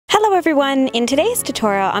everyone! In today's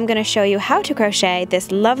tutorial, I'm going to show you how to crochet this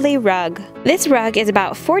lovely rug. This rug is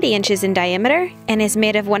about 40 inches in diameter and is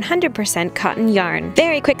made of 100% cotton yarn.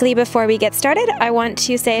 Very quickly before we get started, I want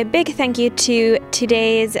to say a big thank you to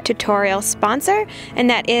today's tutorial sponsor, and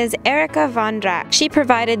that is Erica Von Drack. She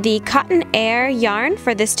provided the Cotton Air yarn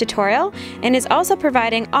for this tutorial and is also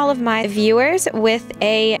providing all of my viewers with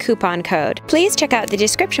a coupon code. Please check out the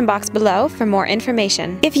description box below for more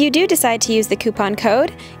information. If you do decide to use the coupon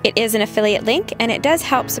code, it is an affiliate link and it does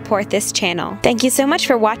help support this channel. Thank you so much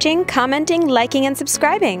for watching, commenting, liking, and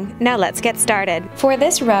subscribing. Now let's get started. For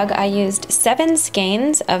this rug, I used 7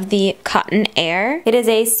 skeins of the Cotton Air. It is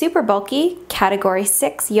a super bulky category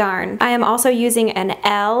 6 yarn. I am also using an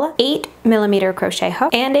L 8mm crochet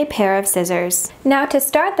hook and a pair of scissors. Now to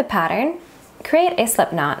start the pattern, create a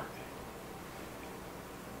slip knot.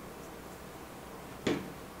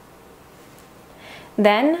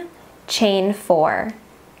 Then chain 4.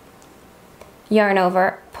 Yarn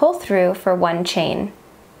over, pull through for 1 chain.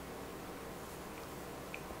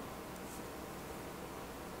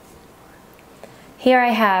 Here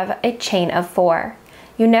I have a chain of 4.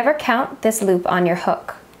 You never count this loop on your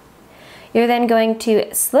hook. You're then going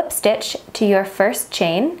to slip stitch to your first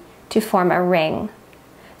chain to form a ring.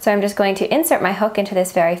 So I'm just going to insert my hook into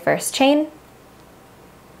this very first chain,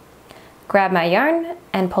 grab my yarn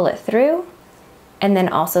and pull it through, and then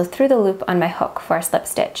also through the loop on my hook for a slip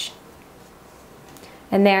stitch.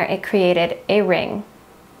 And there it created a ring.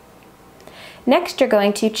 Next you're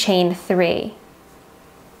going to chain 3.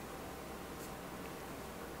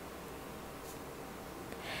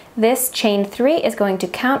 This chain 3 is going to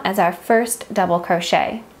count as our first double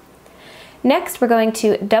crochet. Next we're going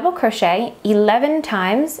to double crochet 11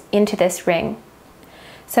 times into this ring.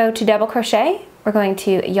 So to double crochet, we're going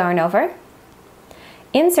to yarn over,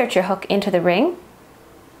 insert your hook into the ring,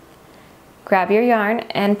 grab your yarn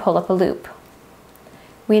and pull up a loop.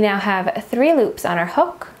 We now have 3 loops on our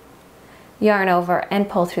hook, yarn over and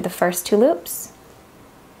pull through the first 2 loops,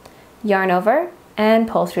 yarn over and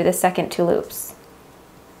pull through the second 2 loops.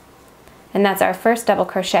 And that's our first double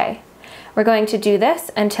crochet. We're going to do this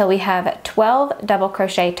until we have 12 double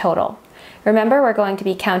crochet total. Remember, we're going to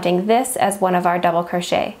be counting this as one of our double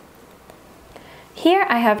crochet. Here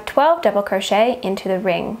I have 12 double crochet into the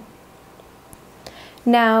ring.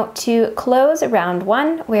 Now to close round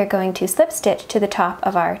 1, we're going to slip stitch to the top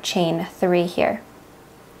of our chain 3 here.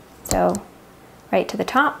 So right to the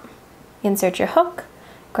top, insert your hook,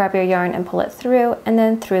 grab your yarn and pull it through, and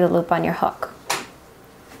then through the loop on your hook.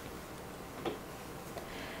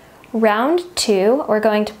 Round 2, we're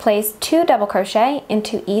going to place 2 double crochet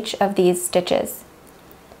into each of these stitches.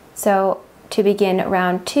 So to begin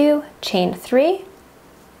round 2, chain 3.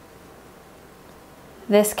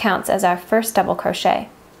 This counts as our first double crochet.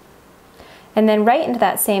 And then right into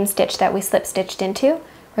that same stitch that we slip stitched into,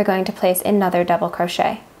 we're going to place another double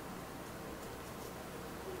crochet.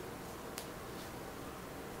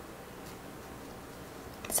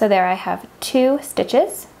 So there I have 2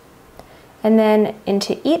 stitches. And then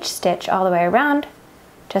into each stitch all the way around,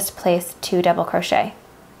 just place 2 double crochet.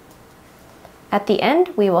 At the end,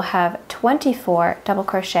 we will have 24 double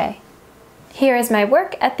crochet. Here is my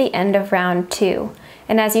work at the end of round 2.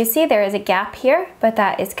 And as you see, there is a gap here, but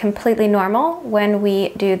that is completely normal when we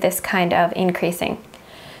do this kind of increasing.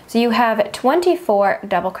 So you have 24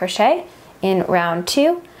 double crochet in round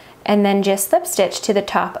 2, and then just slip stitch to the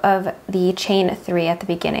top of the chain 3 at the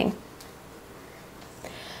beginning.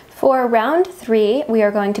 For round 3, we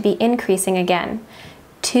are going to be increasing again.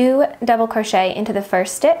 2 double crochet into the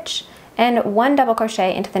first stitch and 1 double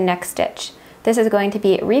crochet into the next stitch. This is going to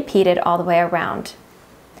be repeated all the way around.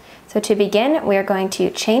 So to begin, we are going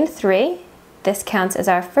to chain 3. This counts as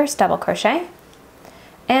our first double crochet,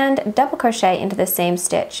 and double crochet into the same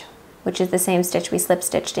stitch, which is the same stitch we slip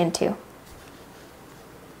stitched into.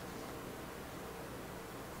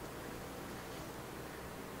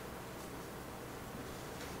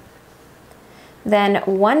 Then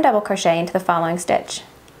 1 double crochet into the following stitch.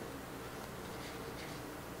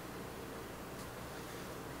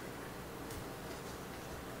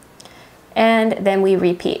 And then we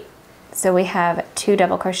repeat. So we have 2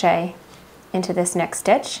 double crochet into this next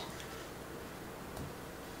stitch.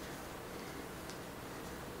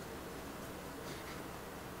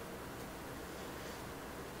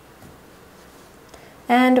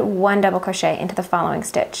 And 1 double crochet into the following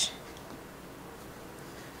stitch.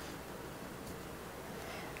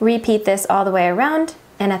 Repeat this all the way around,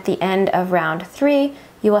 and at the end of round 3,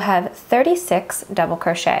 you will have 36 double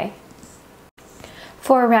crochet.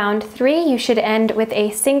 For round 3, you should end with a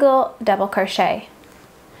single double crochet.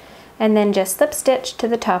 and then just slip stitch to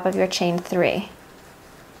the top of your chain 3.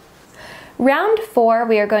 Round 4,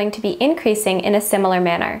 we are going to be increasing in a similar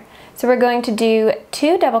manner. So we're going to do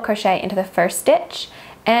 2 double crochet into the first stitch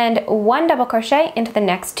and 1 double crochet into the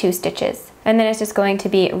next 2 stitches. And then it's just going to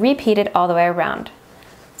be repeated all the way around.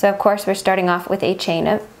 So of course we're starting off with a chain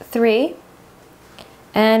of 3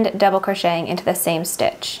 and double crocheting into the same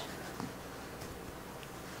stitch.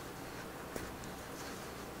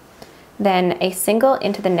 Then a single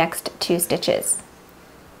into the next 2 stitches.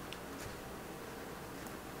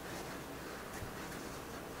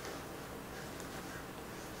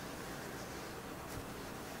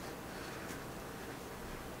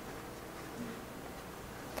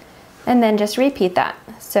 And then just repeat that.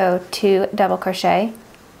 So 2 double crochet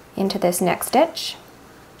into this next stitch.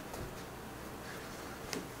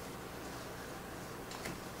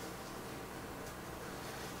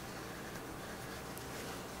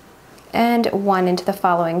 And 1 into the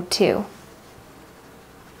following 2.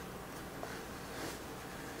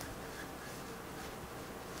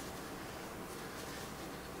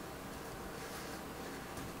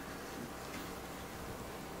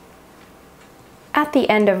 At the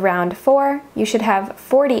end of round 4, you should have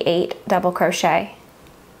 48 double crochet.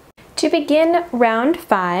 To begin round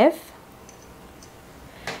 5,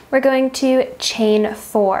 we're going to chain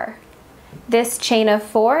 4. This chain of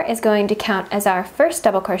 4 is going to count as our first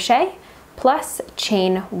double crochet plus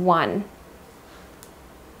chain 1.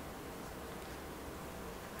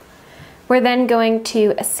 We're then going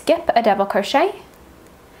to skip a double crochet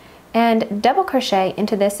and double crochet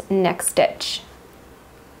into this next stitch.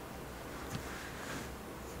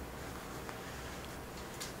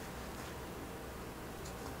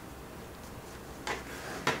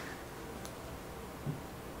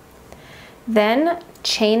 Then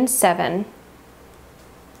chain 7.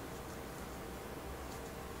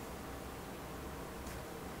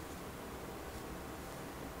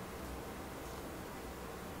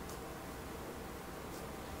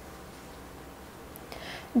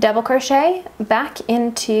 Double crochet back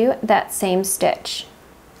into that same stitch.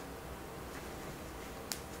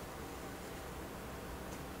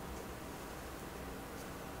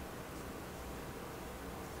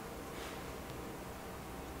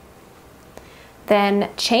 Then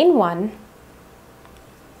chain 1,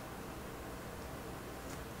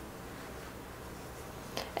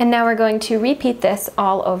 and now we're going to repeat this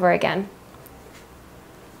all over again.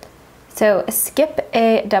 So skip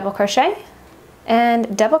a double crochet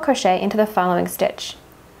and double crochet into the following stitch.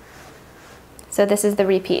 So this is the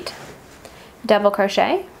repeat. Double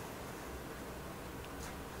crochet,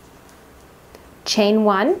 chain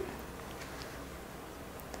 1,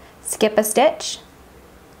 skip a stitch,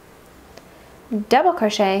 double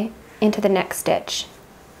crochet into the next stitch,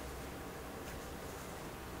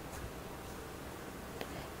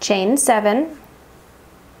 chain 7,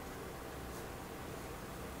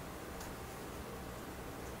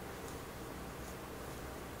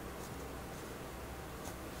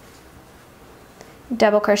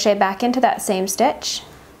 double crochet back into that same stitch,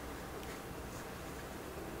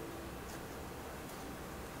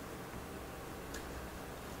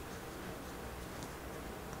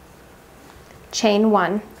 chain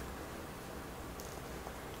 1.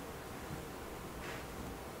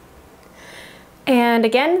 And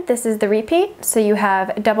again, this is the repeat. So you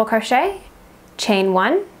have double crochet, chain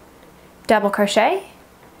 1, double crochet,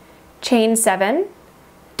 chain 7,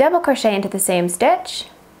 double crochet into the same stitch,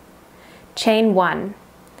 chain 1,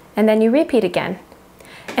 and then you repeat again.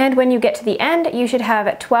 And when you get to the end, you should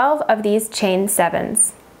have 12 of these chain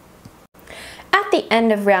 7s. At the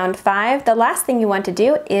end of round 5, the last thing you want to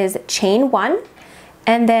do is chain 1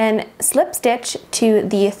 and then slip stitch to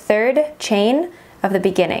the 3rd chain of the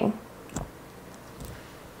beginning.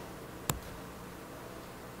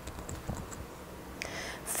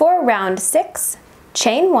 For round 6,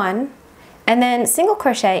 chain 1 and then single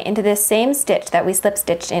crochet into this same stitch that we slip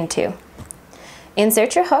stitched into.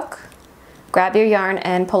 Insert your hook, grab your yarn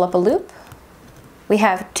and pull up a loop. We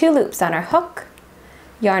have 2 loops on our hook.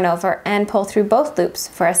 Yarn over and pull through both loops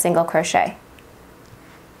for a single crochet.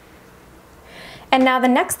 And now the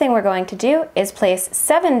next thing we're going to do is place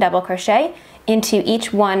 7 double crochet into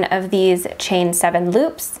each one of these chain 7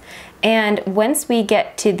 loops. And once we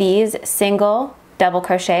get to these single double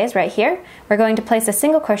crochets right here, we're going to place a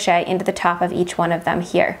single crochet into the top of each one of them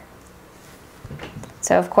here.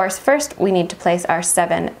 So of course, first we need to place our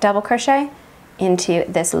 7 double crochet into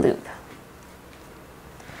this loop.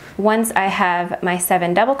 Once I have my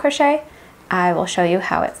 7 double crochet, I will show you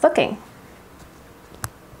how it's looking.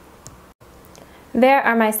 There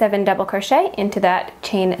are my 7 double crochet into that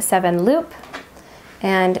chain 7 loop,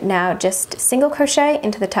 and now just single crochet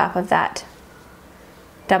into the top of that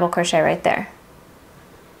double crochet right there.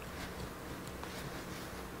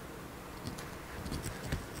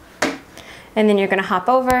 and then you're going to hop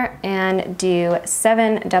over and do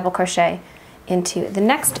 7 double crochet into the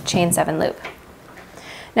next chain 7 loop.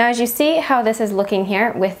 Now as you see how this is looking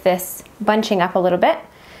here with this bunching up a little bit,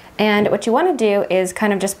 and what you want to do is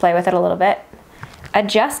kind of just play with it a little bit.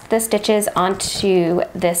 Adjust the stitches onto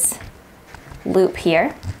this loop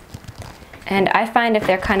here, and I find if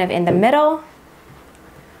they're kind of in the middle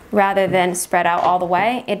rather than spread out all the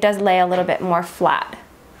way, it does lay a little bit more flat.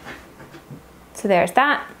 So there's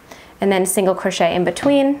that, and then single crochet in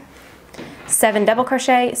between, 7 double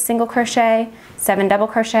crochet, single crochet, 7 double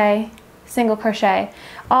crochet, single crochet,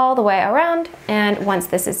 all the way around, and once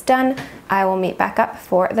this is done, I will meet back up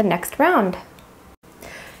for the next round.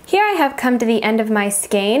 Here I have come to the end of my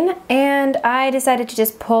skein, and I decided to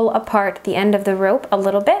just pull apart the end of the rope a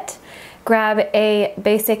little bit, grab a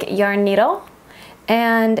basic yarn needle,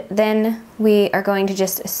 and then we are going to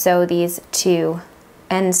just sew these 2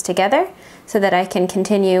 ends together so that I can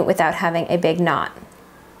continue without having a big knot.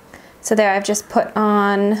 So there I've just put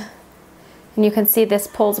on, and you can see this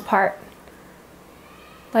pulls apart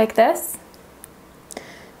like this.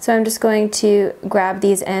 So I'm just going to grab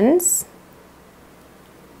these ends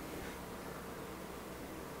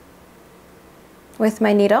with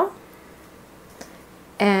my needle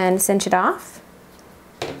and cinch it off.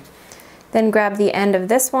 Then grab the end of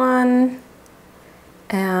this one,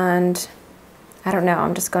 and I don't know,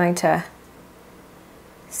 I'm just going to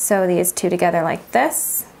sew these 2 together like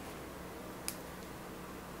this.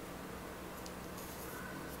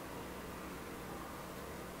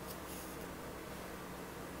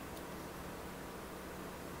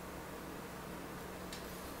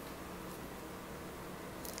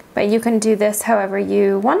 But you can do this however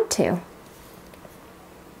you want to.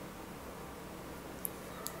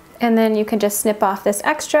 And then you can just snip off this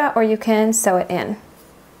extra, or you can sew it in.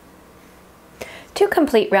 To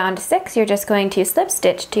complete round 6, you're just going to slip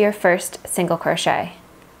stitch to your first single crochet.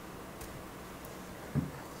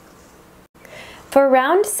 For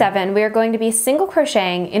round 7, we are going to be single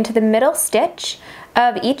crocheting into the middle stitch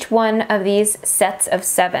of each one of these sets of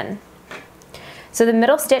 7. So the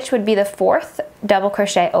middle stitch would be the 4th double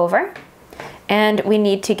crochet over, and we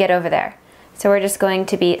need to get over there. So we're just going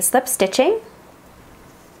to be slip stitching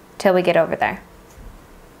till we get over there.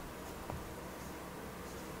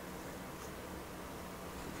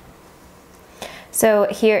 So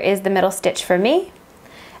here is the middle stitch for me,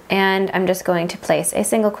 and I'm just going to place a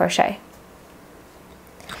single crochet.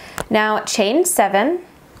 Now chain 7,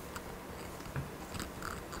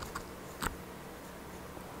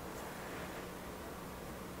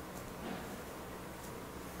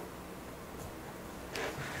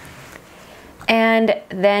 and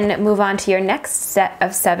then move on to your next set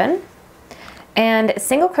of 7 and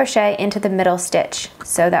single crochet into the middle stitch.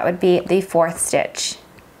 So that would be the 4th stitch.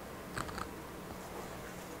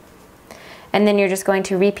 And then you're just going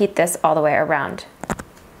to repeat this all the way around.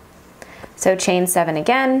 So chain 7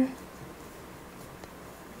 again,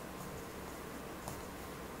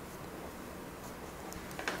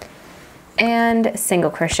 and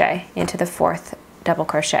single crochet into the 4th double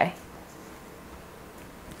crochet,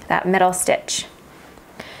 that middle stitch.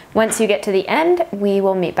 Once you get to the end, we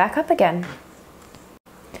will meet back up again.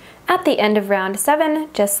 At the end of round 7,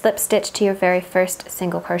 just slip stitch to your very first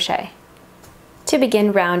single crochet. To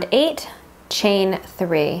begin round 8, chain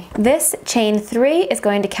 3. This chain 3 is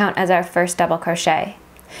going to count as our first double crochet.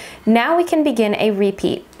 Now we can begin a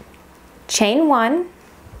repeat. Chain 1,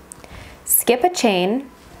 skip a chain,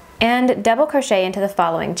 and double crochet into the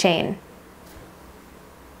following chain.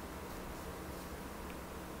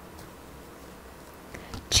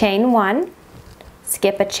 Chain 1,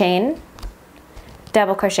 skip a chain,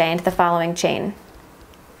 double crochet into the following chain.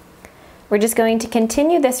 We're just going to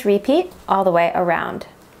continue this repeat all the way around.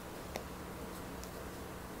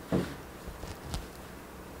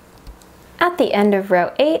 At the end of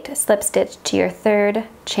row 8, slip stitch to your 3rd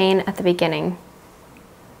chain at the beginning.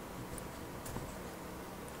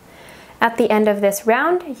 At the end of this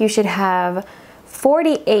round, you should have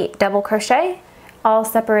 48 double crochet, all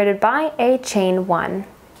separated by a chain 1.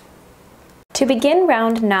 To begin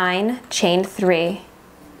round 9, chain 3.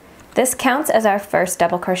 This counts as our first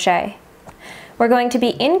double crochet. We're going to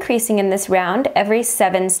be increasing in this round every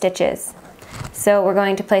 7 stitches. So we're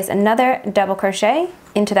going to place another double crochet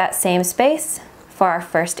into that same space for our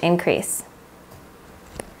first increase.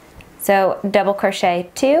 So double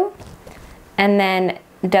crochet 2, and then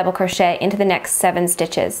double crochet into the next 7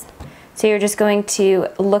 stitches. So you're just going to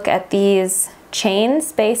look at these chain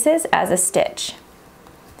spaces as a stitch.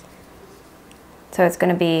 So it's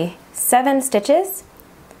going to be 7 stitches,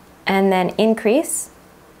 and then increase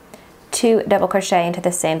 2 double crochet into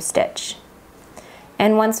the same stitch.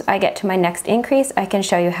 And once I get to my next increase, I can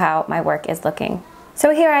show you how my work is looking. So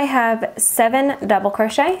here I have 7 double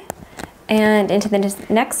crochet, and into the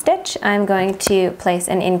next stitch, I'm going to place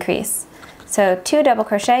an increase. So 2 double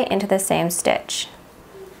crochet into the same stitch.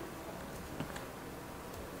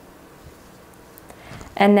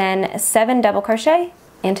 And then 7 double crochet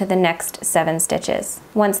into the next 7 stitches.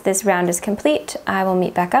 Once this round is complete, I will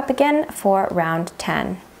meet back up again for round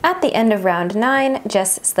 10. At the end of round 9,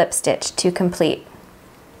 just slip stitch to complete.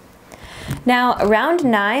 Now round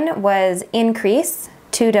 9 was increase,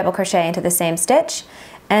 2 double crochet into the same stitch,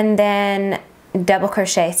 and then double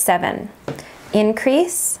crochet 7.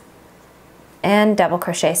 Increase and double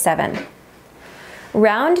crochet 7.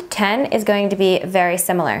 Round 10 is going to be very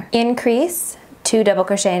similar. Increase, 2 double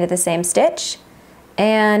crochet into the same stitch,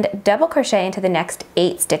 and double crochet into the next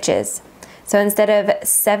 8 stitches. So instead of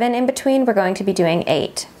 7 in between, we're going to be doing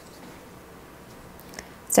 8.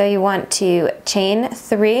 So you want to chain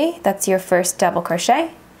 3, that's your first double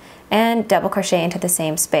crochet, and double crochet into the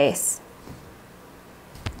same space.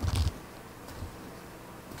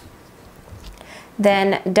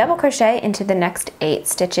 Then double crochet into the next 8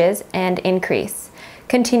 stitches and increase.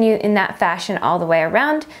 Continue in that fashion all the way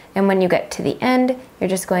around, and when you get to the end, you're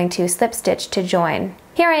just going to slip stitch to join.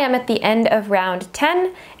 Here I am at the end of round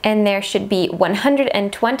 10, and there should be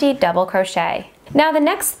 120 double crochet. Now the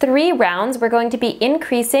next 3 rounds, we're going to be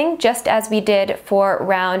increasing just as we did for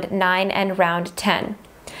round 9 and round 10.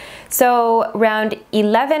 So round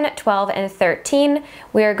 11, 12, and 13,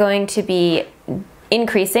 we're going to be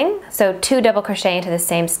increasing, so 2 double crochet into the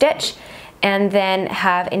same stitch, and then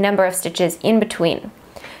have a number of stitches in between.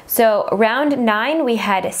 So round 9, we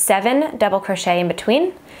had 7 double crochet in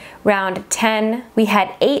between. Round 10, we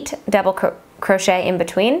had 8 double crochet in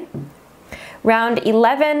between. Round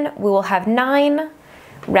 11, we will have 9.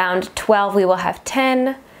 Round 12, we will have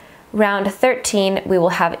 10. Round 13, we will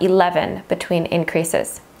have 11 between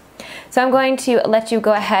increases. So I'm going to let you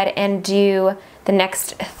go ahead and do the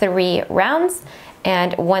next 3 rounds,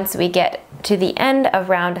 and once we get to the end of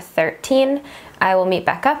round 13, I will meet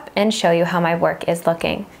back up and show you how my work is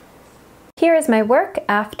looking. Here is my work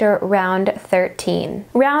after round 13.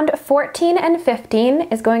 Round 14 and 15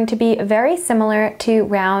 is going to be very similar to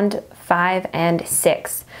round 5 and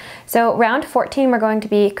 6. So round 14, we're going to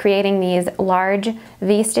be creating these large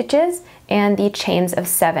V-stitches and the chains of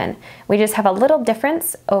 7. We just have a little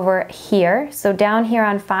difference over here. So down here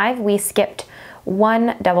on 5, we skipped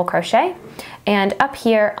 1 double crochet, and up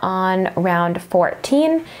here on round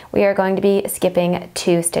 14, we are going to be skipping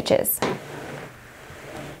 2 stitches.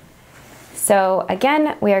 So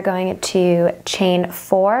again, we are going to chain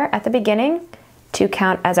 4 at the beginning to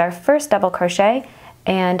count as our first double crochet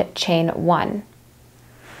and chain 1.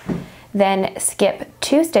 Then skip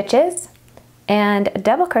 2 stitches and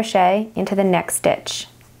double crochet into the next stitch.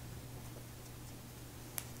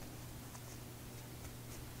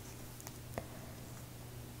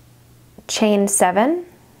 Chain 7.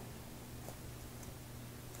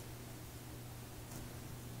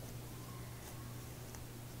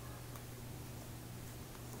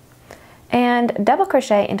 And double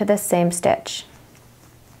crochet into the same stitch.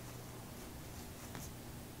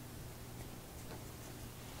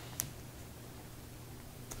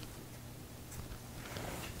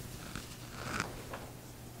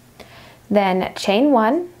 Then chain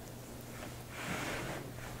 1,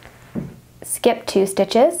 skip 2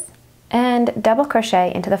 stitches, and double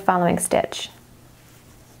crochet into the following stitch.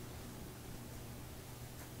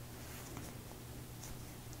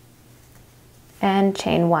 And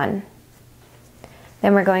chain 1.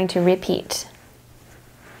 Then we're going to repeat.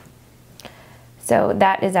 So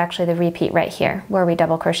that is actually the repeat right here where we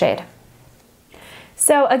double crocheted.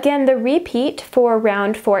 So again, the repeat for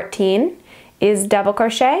round 14 is double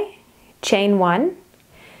crochet, chain 1,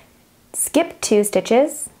 skip 2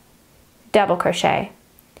 stitches, double crochet,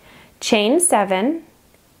 chain 7,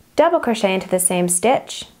 double crochet into the same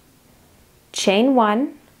stitch, chain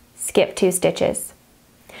 1, skip 2 stitches.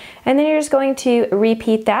 And then you're just going to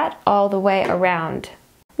repeat that all the way around.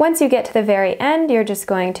 Once you get to the very end, you're just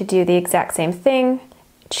going to do the exact same thing,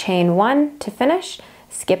 chain 1 to finish,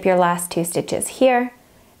 skip your last 2 stitches here,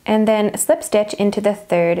 and then slip stitch into the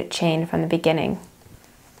 3rd chain from the beginning.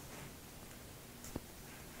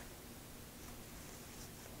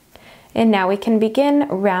 And now we can begin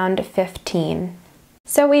round 15.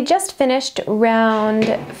 So we just finished round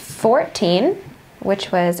 14,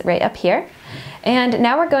 which was right up here. And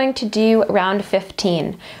now we're going to do round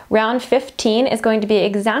 15. Round 15 is going to be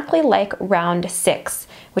exactly like round 6,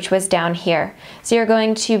 which was down here. So you're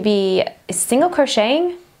going to be single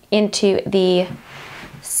crocheting into the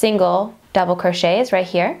single double crochets right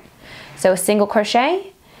here. So single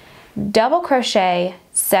crochet, double crochet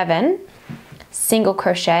 7, single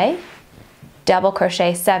crochet, double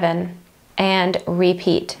crochet 7, and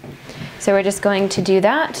repeat. So we're just going to do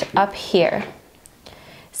that up here.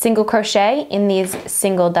 Single crochet in these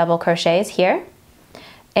single double crochets here,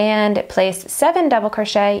 and place 7 double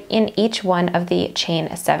crochet in each one of the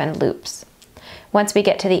chain 7 loops. Once we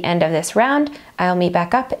get to the end of this round, I'll meet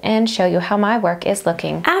back up and show you how my work is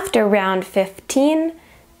looking. After round 15,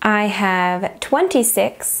 I have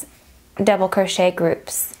 26 double crochet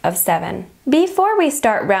groups of 7. Before we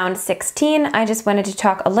start round 16, I just wanted to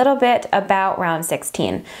talk a little bit about round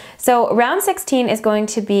 16. So round 16 is going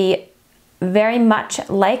to be very much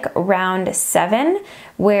like round 7,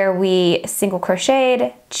 where we single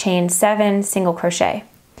crocheted, chain 7, single crochet.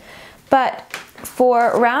 But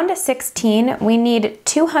for round 16, we need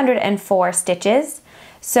 204 stitches,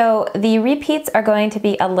 so the repeats are going to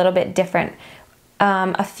be a little bit different.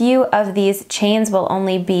 A few of these chains will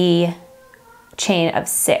only be chain of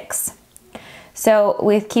 6. So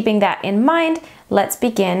with keeping that in mind, let's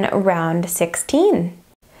begin round 16.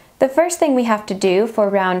 The first thing we have to do for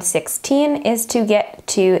round 16 is to get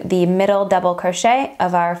to the middle double crochet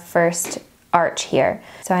of our first arch here.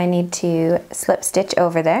 So I need to slip stitch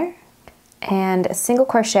over there and single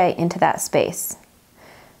crochet into that space.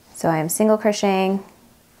 So I am single crocheting,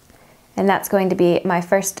 and that's going to be my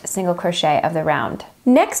first single crochet of the round.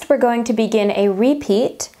 Next, we're going to begin a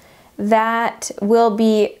repeat that will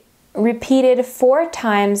be repeated 4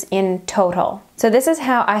 times in total. So this is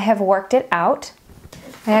how I have worked it out.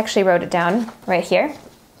 I actually wrote it down right here.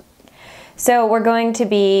 So we're going to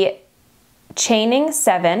be chaining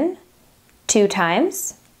 7 2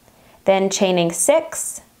 times, then chaining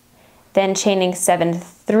 6, then chaining 7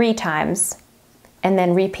 3 times, and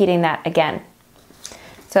then repeating that again.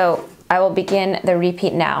 So I will begin the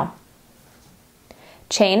repeat now.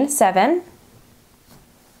 Chain 7,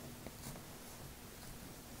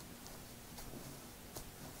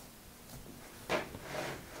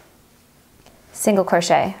 single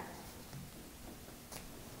crochet,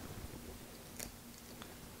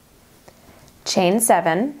 chain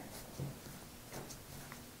 7,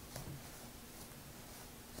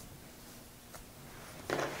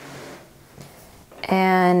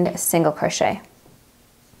 and single crochet.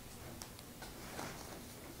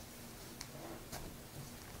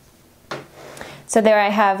 So there I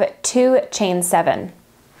have 2 chain 7.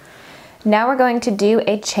 Now we're going to do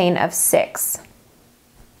a chain of 6.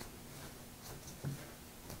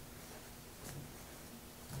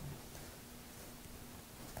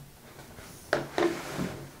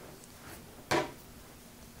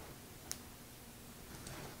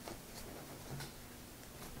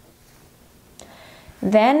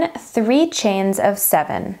 Then 3 chains of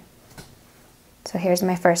 7. So here's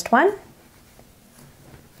my first one.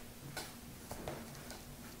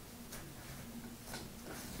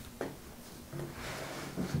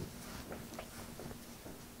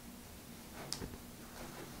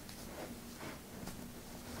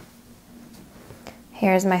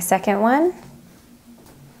 Here's my second one.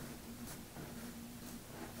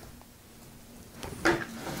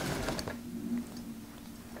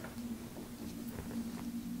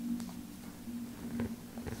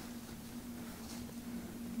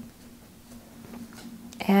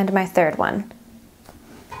 And my third one.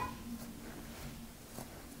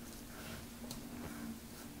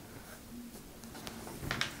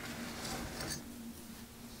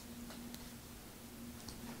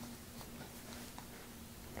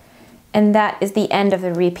 And that is the end of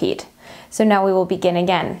the repeat. So now we will begin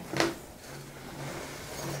again.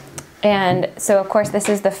 And so of course this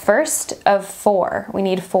is the first of 4. We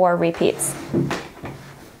need 4 repeats.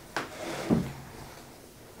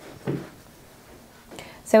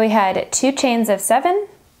 So we had 2 chains of 7,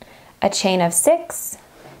 a chain of 6,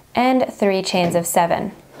 and 3 chains of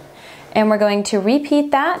 7. And we're going to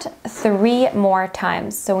repeat that 3 more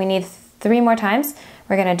times. So we need 3 more times.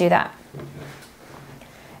 We're going to do that.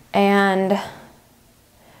 And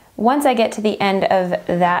once I get to the end of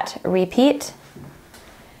that repeat,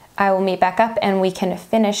 I will meet back up and we can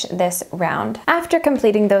finish this round. After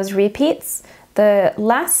completing those repeats, the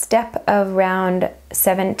last step of round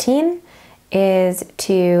 17 is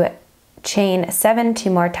to chain 7 2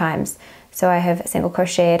 more times. So I have single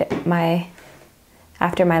crocheted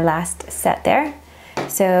after my last set there.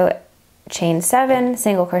 So chain 7,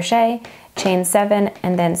 single crochet, chain 7,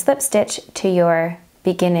 and then slip stitch to your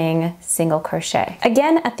beginning single crochet.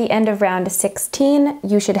 Again, at the end of round 16,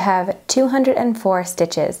 you should have 204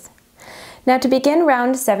 stitches. Now to begin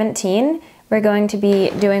round 17, we're going to be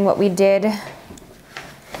doing what we did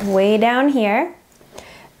way down here.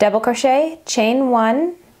 Double crochet, chain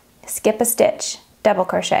 1, skip a stitch, double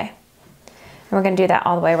crochet. And we're going to do that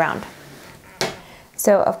all the way around.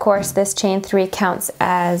 So of course this chain 3 counts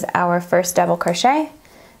as our first double crochet.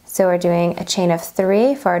 So we're doing a chain of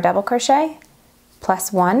 3 for our double crochet,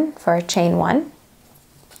 plus 1 for a chain 1,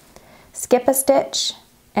 skip a stitch,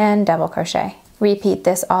 and double crochet. Repeat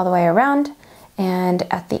this all the way around, and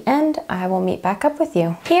at the end I will meet back up with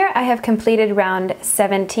you. Here I have completed round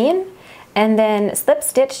 17, and then slip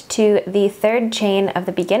stitch to the 3rd chain of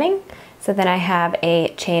the beginning, so then I have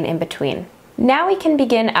a chain in between. Now we can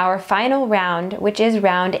begin our final round, which is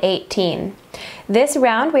round 18. This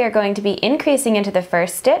round we are going to be increasing into the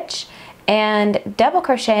first stitch and double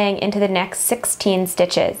crocheting into the next 16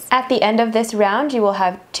 stitches. At the end of this round you will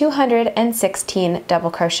have 216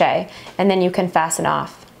 double crochet, and then you can fasten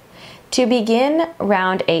off. To begin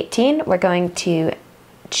round 18, we're going to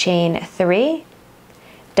chain 3,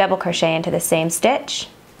 double crochet into the same stitch.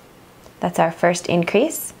 That's our first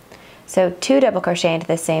increase. So 2 double crochet into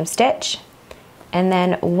the same stitch, and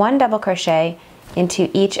then 1 double crochet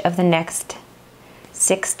into each of the next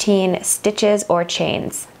 16 stitches or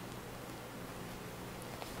chains.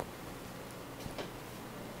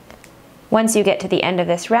 Once you get to the end of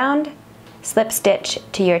this round, slip stitch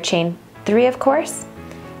to your chain 3, of course.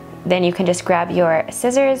 Then you can just grab your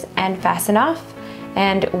scissors and fasten off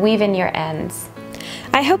and weave in your ends.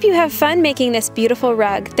 I hope you have fun making this beautiful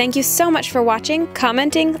rug. Thank you so much for watching,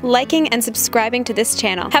 commenting, liking, and subscribing to this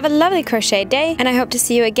channel. Have a lovely crochet day, and I hope to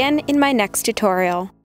see you again in my next tutorial.